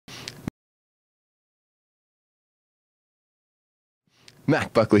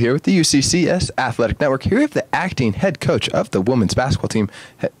Mac Buckley here with the UCCS Athletic Network. Here with the acting head coach of the women's basketball team,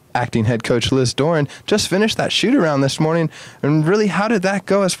 acting head coach Liz Doran. Just finished that shoot-around this morning, and really, how did that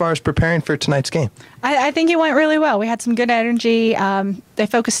go as far as preparing for tonight's game? I think it went really well. We had some good energy. They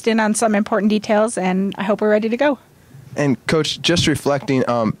focused in on some important details, and I hope we're ready to go. And, Coach, just reflecting,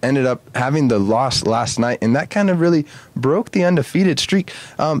 ended up having the loss last night, and that kind of really broke the undefeated streak.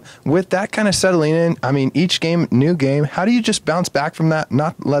 With that kind of settling in, I mean, each game, new game, how do you just bounce back from that,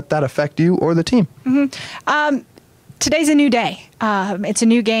 not let that affect you or the team? Today's a new day. It's a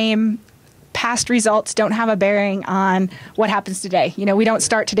new game. Past results don't have a bearing on what happens today. You know, we don't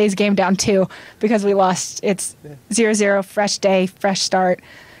start today's game down 2 because we lost. It's 0-0, fresh day, fresh start,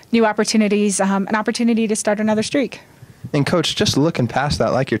 new opportunities, an opportunity to start another streak. And, Coach, just looking past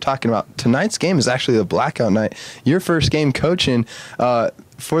that, like you're talking about, tonight's game is actually the Blackout night. Your first game coaching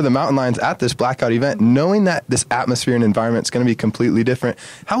for the Mountain Lions at this Blackout event, knowing that this atmosphere and environment is going to be completely different,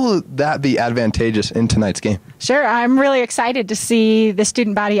 how will that be advantageous in tonight's game? Sure. I'm really excited to see the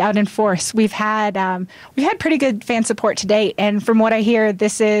student body out in force. We've had pretty good fan support to date, and from what I hear,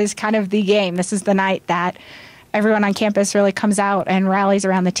 this is kind of the game. This is the night that everyone on campus really comes out and rallies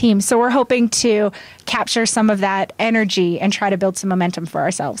around the team. So we're hoping to capture some of that energy and try to build some momentum for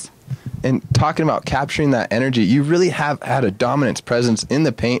ourselves. And talking about capturing that energy, you really have had a dominance presence in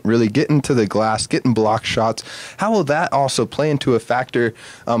the paint, really getting to the glass, getting block shots. How will that also play into a factor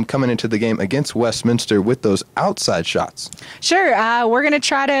coming into the game against Westminster with those outside shots? Sure. We're going to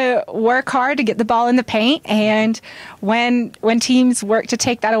try to work hard to get the ball in the paint, and when teams work to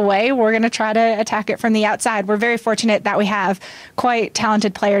take that away, we're going to try to attack it from the outside. We're very fortunate that we have quite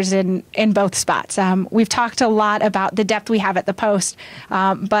talented players in both spots. We've talked a lot about the depth we have at the post,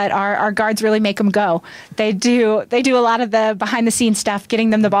 but our guards really make them go. They do a lot of the behind-the-scenes stuff, getting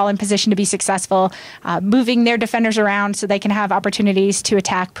them the ball in position to be successful, moving their defenders around so they can have opportunities to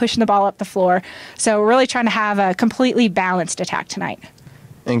attack, pushing the ball up the floor. So we're really trying to have a completely balanced attack tonight.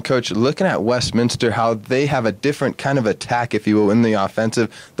 And, Coach, looking at Westminster, how they have a different kind of attack, if you will, in the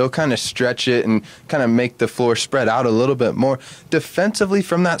offensive. They'll kind of stretch it and kind of make the floor spread out a little bit more. Defensively,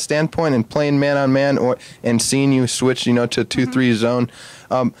 from that standpoint, and playing man-on-man and seeing you switch, to 2-3 zone,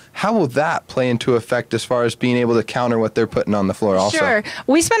 how will that play into effect as far as being able to counter what they're putting on the floor also? Sure.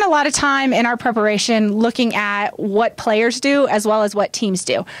 We spend a lot of time in our preparation looking at what players do as well as what teams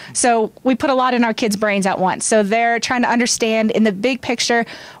do. So we put a lot in our kids' brains at once. So they're trying to understand in the big picture,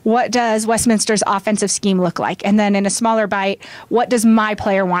 what does Westminster's offensive scheme look like? And then in a smaller bite, what does my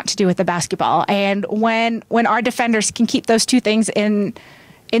player want to do with the basketball? And when our defenders can keep those two things in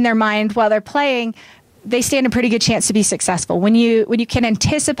their mind while they're playing, they stand a pretty good chance to be successful. When you can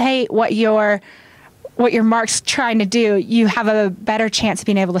anticipate what your mark's trying to do, you have a better chance of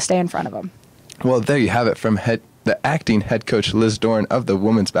being able to stay in front of them. Well, there you have it from the acting head coach Liz Doran of the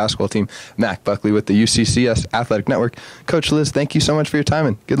women's basketball team, Mac Buckley with the UCCS Athletic Network. Coach Liz, thank you so much for your time,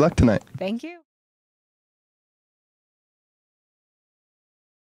 and good luck tonight. Thank you.